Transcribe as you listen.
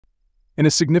In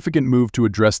a significant move to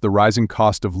address the rising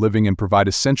cost of living and provide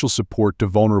essential support to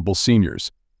vulnerable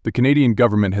seniors, the Canadian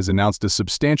government has announced a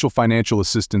substantial financial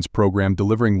assistance program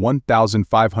delivering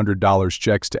 $1,500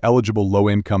 checks to eligible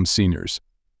low-income seniors.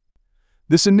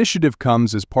 This initiative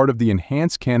comes as part of the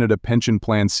Enhanced Canada Pension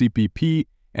Plan (CPP)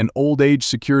 and Old Age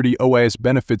Security (OAS)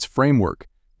 benefits framework,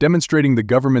 demonstrating the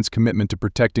government's commitment to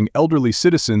protecting elderly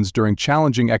citizens during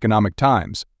challenging economic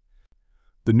times.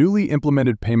 The newly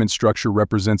implemented payment structure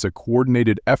represents a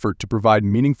coordinated effort to provide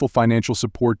meaningful financial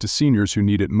support to seniors who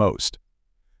need it most.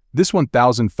 This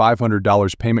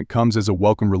 $1,500 payment comes as a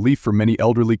welcome relief for many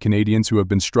elderly Canadians who have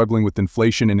been struggling with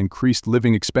inflation and increased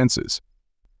living expenses.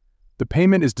 The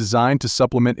payment is designed to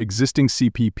supplement existing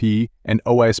CPP and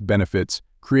OAS benefits,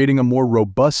 creating a more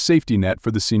robust safety net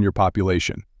for the senior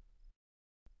population.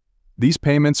 These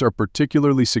payments are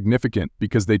particularly significant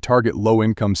because they target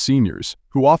low-income seniors,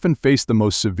 who often face the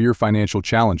most severe financial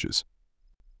challenges.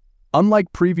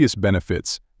 Unlike previous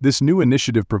benefits, this new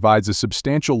initiative provides a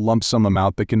substantial lump sum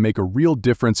amount that can make a real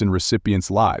difference in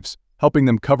recipients' lives, helping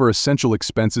them cover essential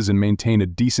expenses and maintain a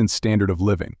decent standard of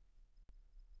living.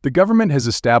 The government has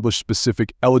established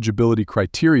specific eligibility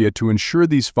criteria to ensure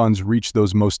these funds reach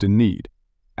those most in need.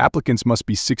 Applicants must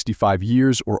be 65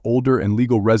 years or older and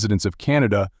legal residents of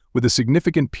Canada with a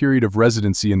significant period of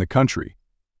residency in the country.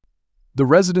 The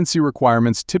residency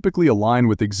requirements typically align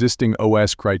with existing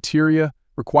OAS criteria,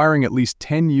 requiring at least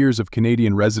 10 years of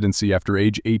Canadian residency after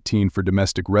age 18 for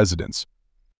domestic residents.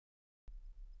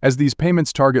 As these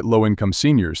payments target low-income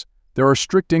seniors, there are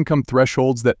strict income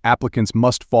thresholds that applicants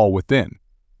must fall within.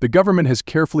 The government has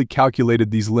carefully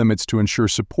calculated these limits to ensure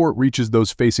support reaches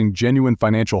those facing genuine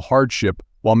financial hardship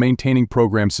while maintaining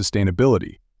program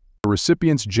sustainability. The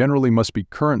recipients generally must be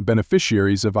current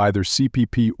beneficiaries of either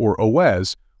CPP or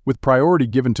OAS, with priority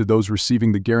given to those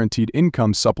receiving the Guaranteed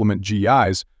Income Supplement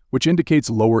 (GIs), which indicates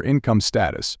lower income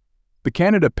status. The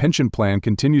Canada Pension Plan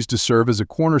continues to serve as a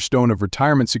cornerstone of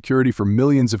retirement security for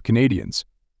millions of Canadians.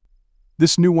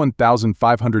 This new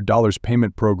 $1,500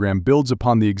 payment program builds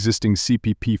upon the existing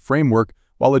CPP framework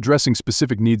while addressing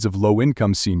specific needs of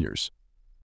low-income seniors.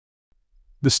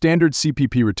 The standard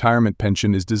CPP retirement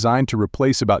pension is designed to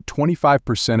replace about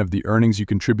 25% of the earnings you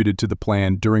contributed to the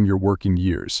plan during your working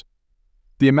years.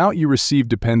 The amount you receive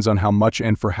depends on how much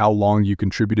and for how long you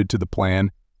contributed to the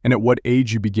plan and at what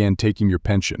age you began taking your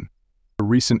pension.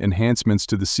 Recent enhancements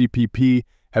to the CPP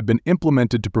have been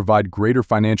implemented to provide greater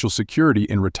financial security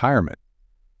in retirement.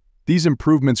 These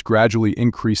improvements gradually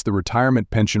increase the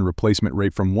retirement pension replacement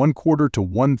rate from 1/4 to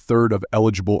 1/3 of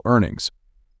eligible earnings.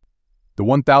 The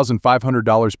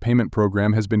 $1,500 payment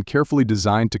program has been carefully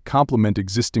designed to complement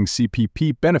existing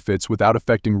CPP benefits without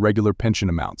affecting regular pension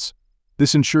amounts.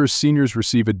 This ensures seniors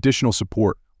receive additional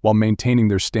support while maintaining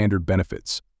their standard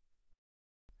benefits.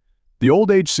 The Old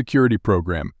Age Security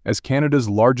Program, as Canada's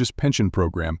largest pension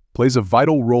program, plays a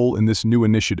vital role in this new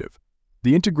initiative.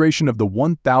 The integration of the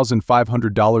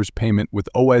 $1,500 payment with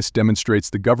OAS demonstrates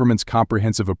the government's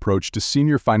comprehensive approach to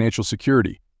senior financial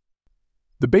security.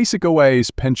 The basic OAS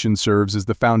pension serves as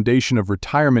the foundation of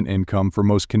retirement income for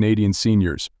most Canadian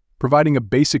seniors, providing a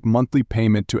basic monthly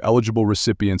payment to eligible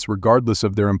recipients regardless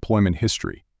of their employment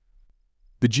history.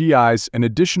 The GIs, an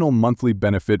additional monthly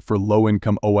benefit for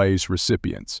low-income OAS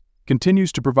recipients,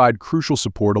 continues to provide crucial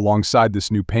support alongside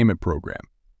this new payment program.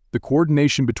 The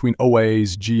coordination between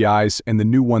OAS, GIs, and the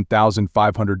new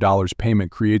 $1,500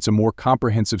 payment creates a more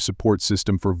comprehensive support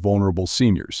system for vulnerable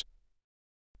seniors.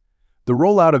 The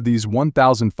rollout of these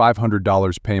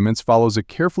 $1,500 payments follows a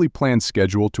carefully planned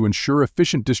schedule to ensure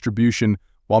efficient distribution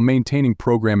while maintaining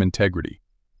program integrity.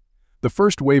 The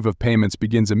first wave of payments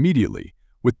begins immediately,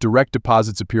 with direct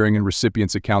deposits appearing in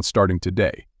recipients' accounts starting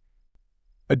today.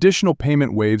 Additional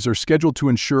payment waves are scheduled to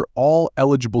ensure all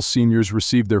eligible seniors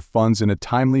receive their funds in a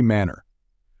timely manner.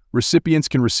 Recipients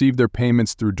can receive their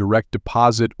payments through direct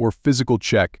deposit or physical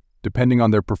check, depending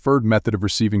on their preferred method of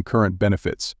receiving current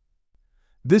benefits.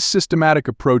 This systematic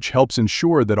approach helps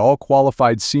ensure that all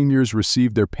qualified seniors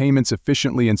receive their payments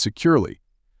efficiently and securely.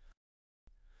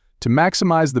 To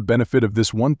maximize the benefit of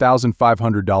this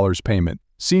 $1,500 payment,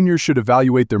 seniors should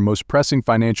evaluate their most pressing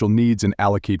financial needs and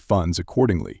allocate funds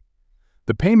accordingly.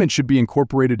 The payment should be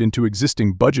incorporated into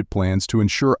existing budget plans to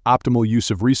ensure optimal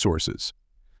use of resources.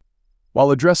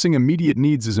 While addressing immediate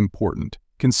needs is important,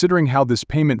 considering how this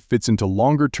payment fits into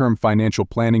longer-term financial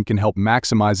planning can help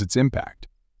maximize its impact.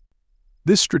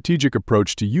 This strategic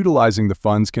approach to utilizing the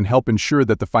funds can help ensure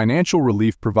that the financial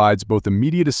relief provides both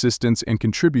immediate assistance and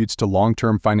contributes to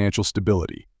long-term financial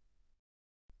stability.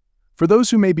 For those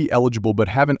who may be eligible but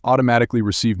haven't automatically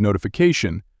received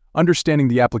notification, understanding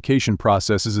the application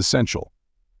process is essential.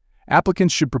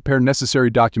 Applicants should prepare necessary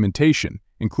documentation,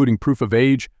 including proof of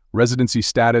age, residency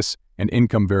status, and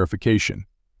income verification.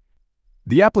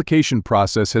 The application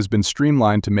process has been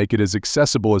streamlined to make it as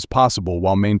accessible as possible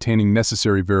while maintaining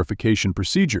necessary verification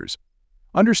procedures.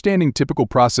 Understanding typical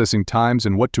processing times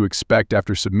and what to expect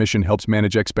after submission helps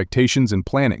manage expectations and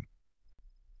planning.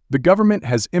 The government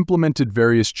has implemented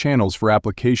various channels for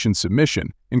application submission,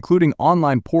 including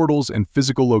online portals and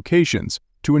physical locations,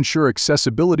 to ensure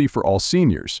accessibility for all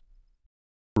seniors.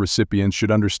 Recipients should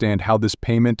understand how this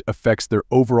payment affects their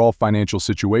overall financial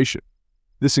situation.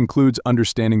 This includes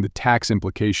understanding the tax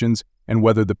implications and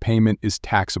whether the payment is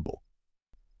taxable.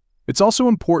 It's also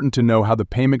important to know how the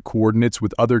payment coordinates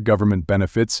with other government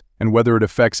benefits and whether it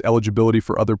affects eligibility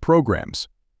for other programs.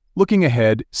 Looking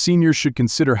ahead, seniors should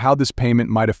consider how this payment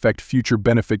might affect future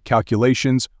benefit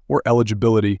calculations or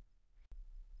eligibility.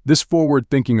 This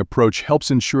forward-thinking approach helps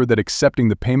ensure that accepting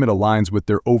the payment aligns with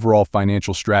their overall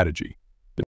financial strategy.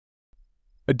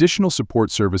 Additional support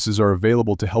services are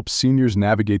available to help seniors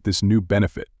navigate this new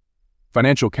benefit.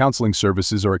 Financial counseling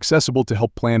services are accessible to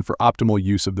help plan for optimal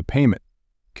use of the payment.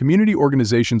 Community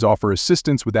organizations offer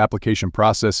assistance with application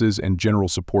processes and general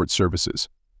support services.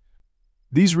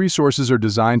 These resources are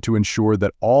designed to ensure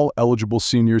that all eligible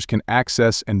seniors can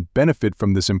access and benefit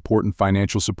from this important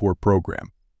financial support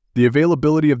program. The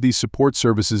availability of these support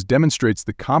services demonstrates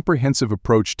the comprehensive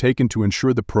approach taken to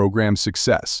ensure the program's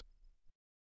success.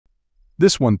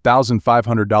 This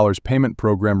 $1,500 payment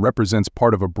program represents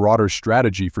part of a broader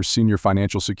strategy for senior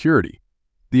financial security.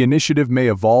 The initiative may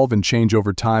evolve and change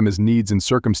over time as needs and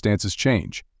circumstances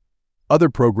change. Other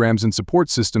programs and support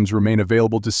systems remain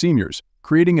available to seniors,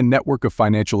 creating a network of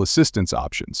financial assistance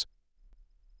options.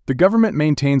 The government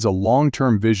maintains a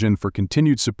long-term vision for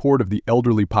continued support of the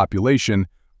elderly population,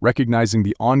 recognizing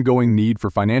the ongoing need for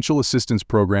financial assistance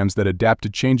programs that adapt to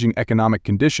changing economic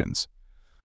conditions.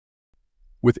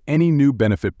 With any new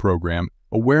benefit program,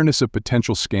 awareness of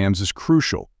potential scams is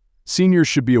crucial. Seniors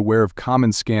should be aware of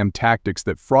common scam tactics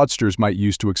that fraudsters might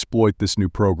use to exploit this new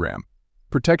program.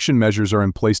 Protection measures are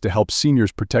in place to help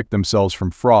seniors protect themselves from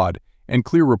fraud, and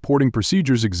clear reporting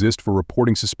procedures exist for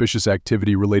reporting suspicious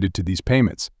activity related to these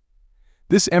payments.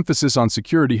 This emphasis on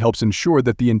security helps ensure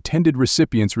that the intended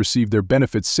recipients receive their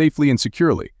benefits safely and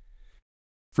securely.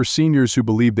 For seniors who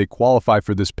believe they qualify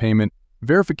for this payment,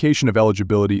 verification of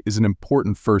eligibility is an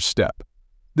important first step.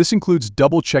 This includes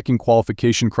double-checking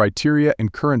qualification criteria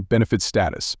and current benefit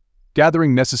status.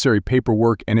 Gathering necessary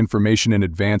paperwork and information in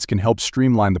advance can help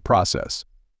streamline the process.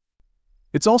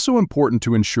 It's also important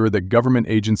to ensure that government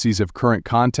agencies have current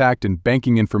contact and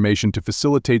banking information to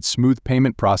facilitate smooth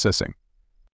payment processing.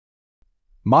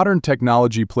 Modern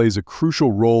technology plays a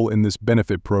crucial role in this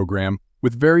benefit program,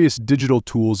 with various digital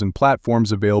tools and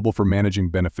platforms available for managing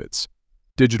benefits.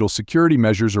 Digital security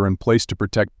measures are in place to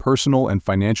protect personal and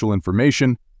financial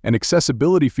information, and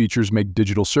accessibility features make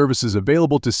digital services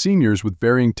available to seniors with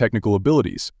varying technical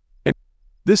abilities.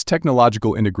 This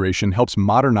technological integration helps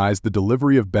modernize the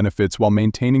delivery of benefits while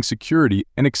maintaining security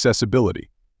and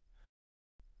accessibility.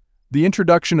 The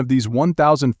introduction of these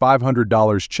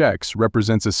 $1,500 checks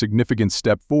represents a significant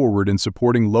step forward in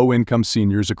supporting low-income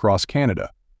seniors across Canada.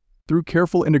 Through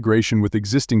careful integration with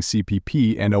existing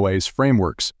CPP and OAS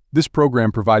frameworks, this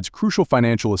program provides crucial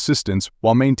financial assistance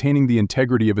while maintaining the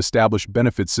integrity of established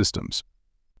benefit systems.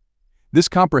 This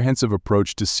comprehensive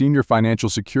approach to senior financial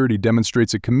security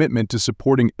demonstrates a commitment to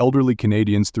supporting elderly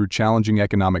Canadians through challenging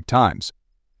economic times.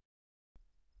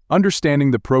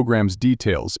 Understanding the program's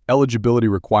details, eligibility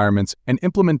requirements, and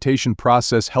implementation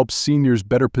process helps seniors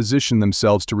better position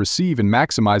themselves to receive and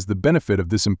maximize the benefit of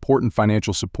this important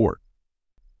financial support.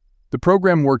 The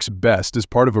program works best as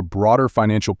part of a broader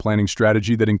financial planning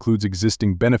strategy that includes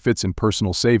existing benefits and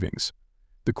personal savings.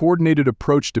 The coordinated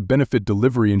approach to benefit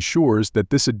delivery ensures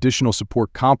that this additional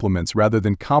support complements rather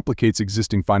than complicates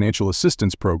existing financial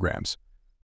assistance programs.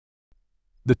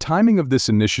 The timing of this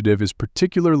initiative is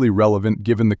particularly relevant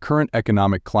given the current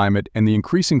economic climate and the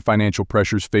increasing financial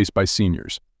pressures faced by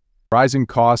seniors. Rising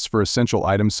costs for essential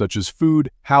items such as food,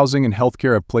 housing, and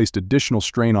healthcare have placed additional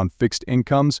strain on fixed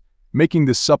incomes, making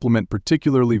this supplement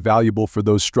particularly valuable for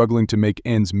those struggling to make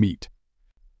ends meet.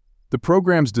 The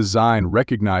program's design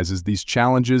recognizes these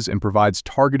challenges and provides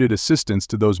targeted assistance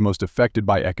to those most affected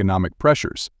by economic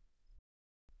pressures.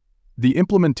 The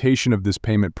implementation of this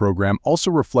payment program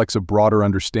also reflects a broader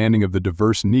understanding of the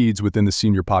diverse needs within the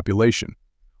senior population.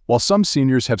 While some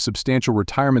seniors have substantial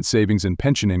retirement savings and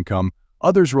pension income,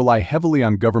 others rely heavily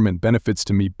on government benefits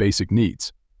to meet basic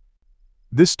needs.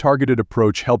 This targeted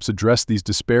approach helps address these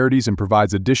disparities and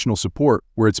provides additional support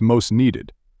where it's most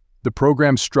needed. The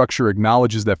program's structure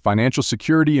acknowledges that financial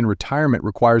security in retirement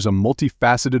requires a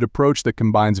multifaceted approach that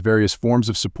combines various forms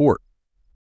of support.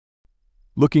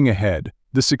 Looking ahead,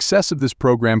 the success of this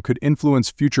program could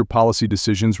influence future policy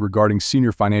decisions regarding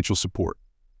senior financial support.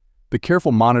 The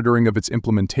careful monitoring of its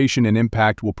implementation and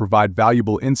impact will provide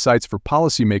valuable insights for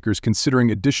policymakers considering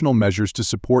additional measures to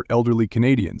support elderly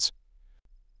Canadians.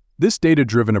 This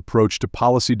data-driven approach to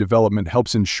policy development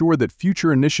helps ensure that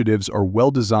future initiatives are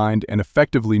well-designed and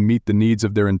effectively meet the needs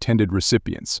of their intended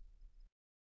recipients.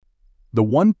 The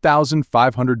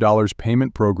 $1,500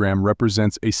 payment program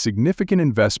represents a significant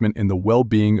investment in the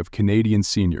well-being of Canadian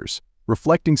seniors,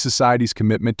 reflecting society's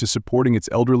commitment to supporting its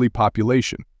elderly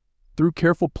population. Through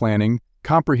careful planning,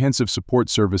 comprehensive support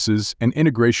services, and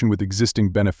integration with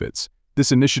existing benefits,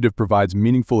 this initiative provides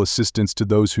meaningful assistance to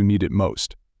those who need it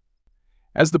most.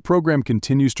 As the program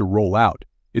continues to roll out,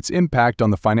 its impact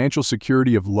on the financial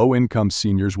security of low-income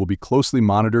seniors will be closely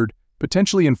monitored,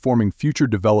 potentially informing future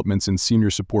developments in senior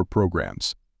support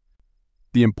programs.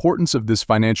 The importance of this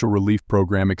financial relief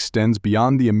program extends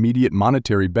beyond the immediate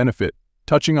monetary benefit,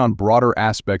 touching on broader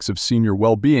aspects of senior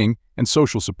well-being and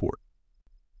social support.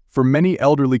 For many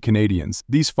elderly Canadians,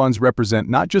 these funds represent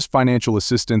not just financial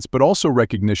assistance but also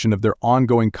recognition of their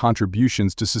ongoing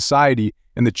contributions to society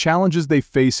and the challenges they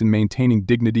face in maintaining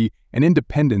dignity and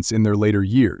independence in their later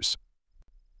years.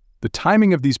 The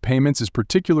timing of these payments is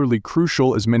particularly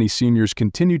crucial as many seniors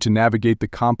continue to navigate the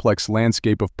complex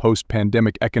landscape of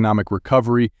post-pandemic economic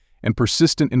recovery and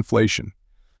persistent inflation.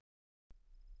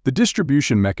 The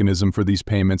distribution mechanism for these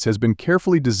payments has been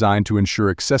carefully designed to ensure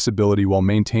accessibility while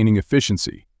maintaining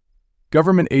efficiency.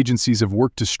 Government agencies have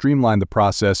worked to streamline the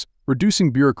process,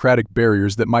 reducing bureaucratic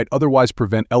barriers that might otherwise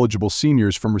prevent eligible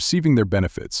seniors from receiving their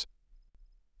benefits.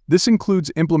 This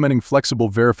includes implementing flexible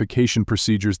verification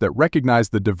procedures that recognize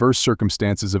the diverse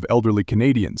circumstances of elderly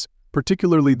Canadians,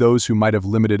 particularly those who might have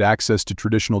limited access to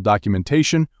traditional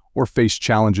documentation or face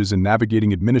challenges in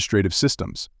navigating administrative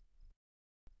systems.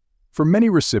 For many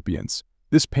recipients,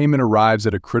 this payment arrives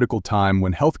at a critical time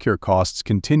when healthcare costs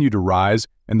continue to rise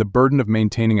and the burden of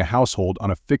maintaining a household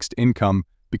on a fixed income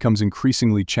becomes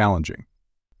increasingly challenging.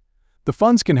 The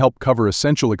funds can help cover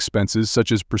essential expenses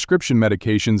such as prescription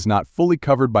medications not fully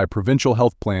covered by provincial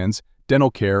health plans,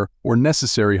 dental care, or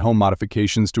necessary home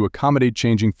modifications to accommodate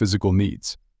changing physical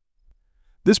needs.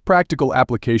 This practical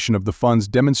application of the funds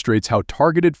demonstrates how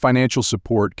targeted financial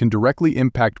support can directly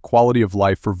impact quality of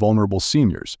life for vulnerable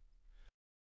seniors.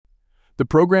 The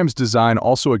program's design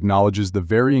also acknowledges the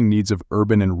varying needs of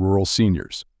urban and rural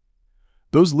seniors.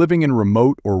 Those living in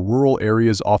remote or rural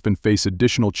areas often face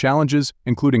additional challenges,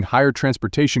 including higher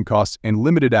transportation costs and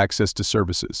limited access to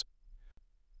services.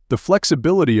 The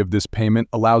flexibility of this payment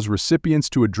allows recipients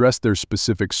to address their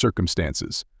specific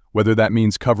circumstances, whether that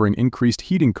means covering increased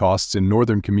heating costs in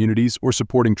northern communities or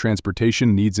supporting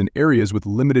transportation needs in areas with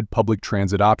limited public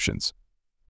transit options.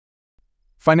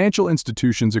 Financial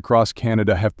institutions across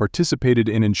Canada have participated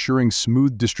in ensuring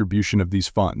smooth distribution of these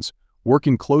funds,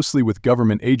 working closely with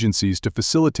government agencies to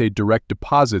facilitate direct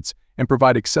deposits and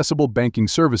provide accessible banking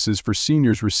services for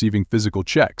seniors receiving physical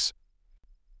checks.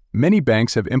 Many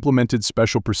banks have implemented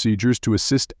special procedures to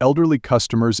assist elderly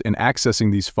customers in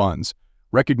accessing these funds,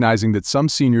 recognizing that some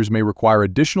seniors may require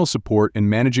additional support in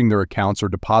managing their accounts or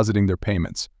depositing their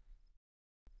payments.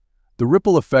 The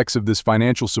ripple effects of this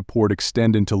financial support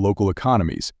extend into local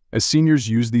economies, as seniors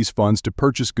use these funds to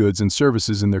purchase goods and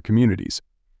services in their communities.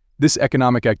 This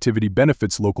economic activity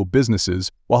benefits local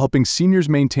businesses while helping seniors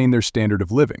maintain their standard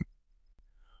of living.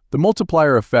 The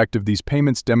multiplier effect of these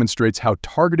payments demonstrates how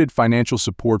targeted financial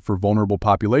support for vulnerable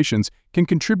populations can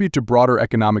contribute to broader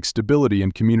economic stability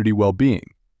and community well-being.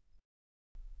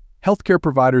 Healthcare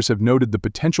providers have noted the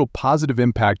potential positive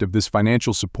impact of this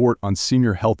financial support on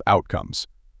senior health outcomes.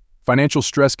 Financial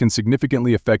stress can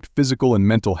significantly affect physical and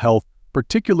mental health,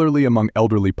 particularly among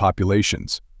elderly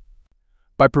populations.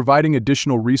 By providing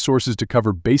additional resources to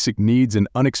cover basic needs and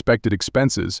unexpected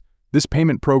expenses, this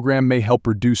payment program may help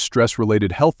reduce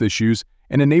stress-related health issues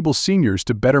and enable seniors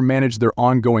to better manage their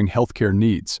ongoing healthcare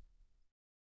needs.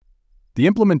 The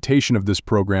implementation of this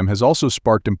program has also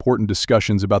sparked important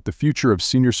discussions about the future of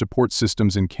senior support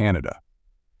systems in Canada.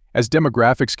 As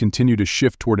demographics continue to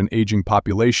shift toward an aging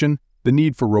population, the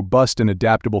need for robust and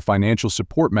adaptable financial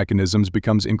support mechanisms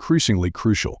becomes increasingly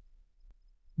crucial.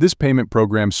 This payment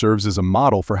program serves as a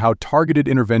model for how targeted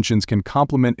interventions can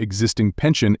complement existing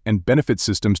pension and benefit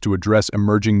systems to address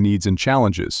emerging needs and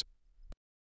challenges.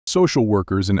 Social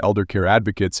workers and elder care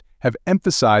advocates have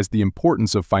emphasized the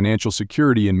importance of financial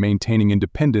security in maintaining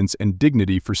independence and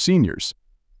dignity for seniors.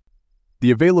 The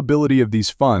availability of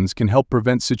these funds can help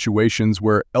prevent situations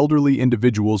where elderly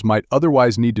individuals might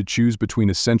otherwise need to choose between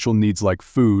essential needs like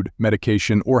food,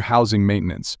 medication, or housing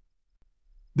maintenance.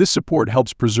 This support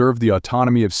helps preserve the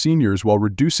autonomy of seniors while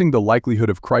reducing the likelihood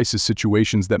of crisis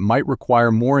situations that might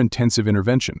require more intensive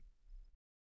intervention.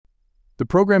 The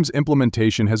program's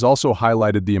implementation has also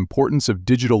highlighted the importance of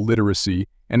digital literacy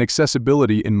and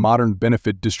accessibility in modern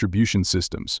benefit distribution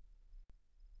systems.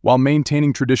 While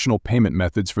maintaining traditional payment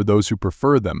methods for those who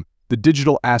prefer them, the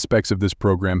digital aspects of this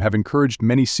program have encouraged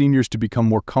many seniors to become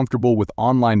more comfortable with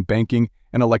online banking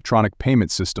and electronic payment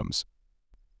systems.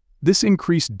 This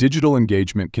increased digital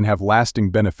engagement can have lasting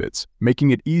benefits,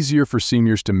 making it easier for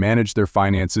seniors to manage their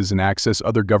finances and access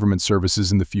other government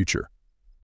services in the future.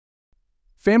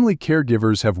 Family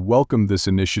caregivers have welcomed this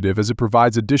initiative as it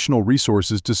provides additional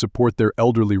resources to support their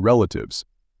elderly relatives.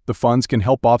 The funds can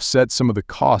help offset some of the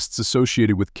costs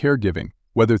associated with caregiving,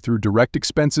 whether through direct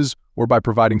expenses or by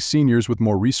providing seniors with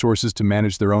more resources to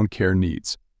manage their own care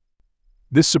needs.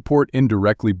 This support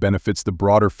indirectly benefits the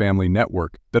broader family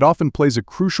network that often plays a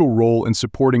crucial role in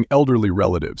supporting elderly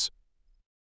relatives.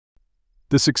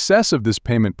 The success of this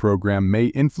payment program may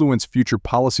influence future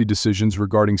policy decisions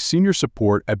regarding senior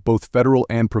support at both federal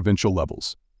and provincial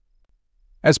levels.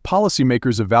 As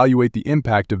policymakers evaluate the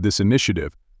impact of this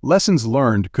initiative, lessons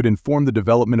learned could inform the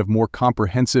development of more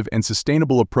comprehensive and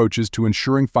sustainable approaches to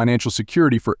ensuring financial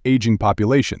security for aging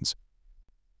populations.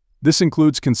 This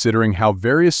includes considering how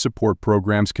various support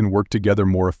programs can work together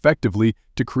more effectively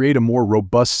to create a more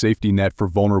robust safety net for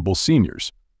vulnerable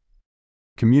seniors.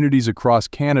 Communities across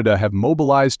Canada have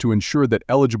mobilized to ensure that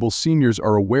eligible seniors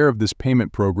are aware of this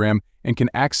payment program and can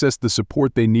access the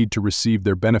support they need to receive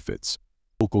their benefits.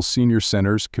 Local senior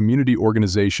centers, community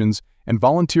organizations, and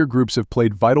volunteer groups have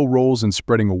played vital roles in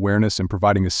spreading awareness and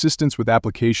providing assistance with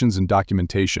applications and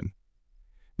documentation.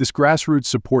 This grassroots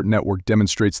support network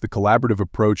demonstrates the collaborative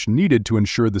approach needed to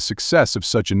ensure the success of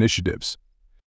such initiatives.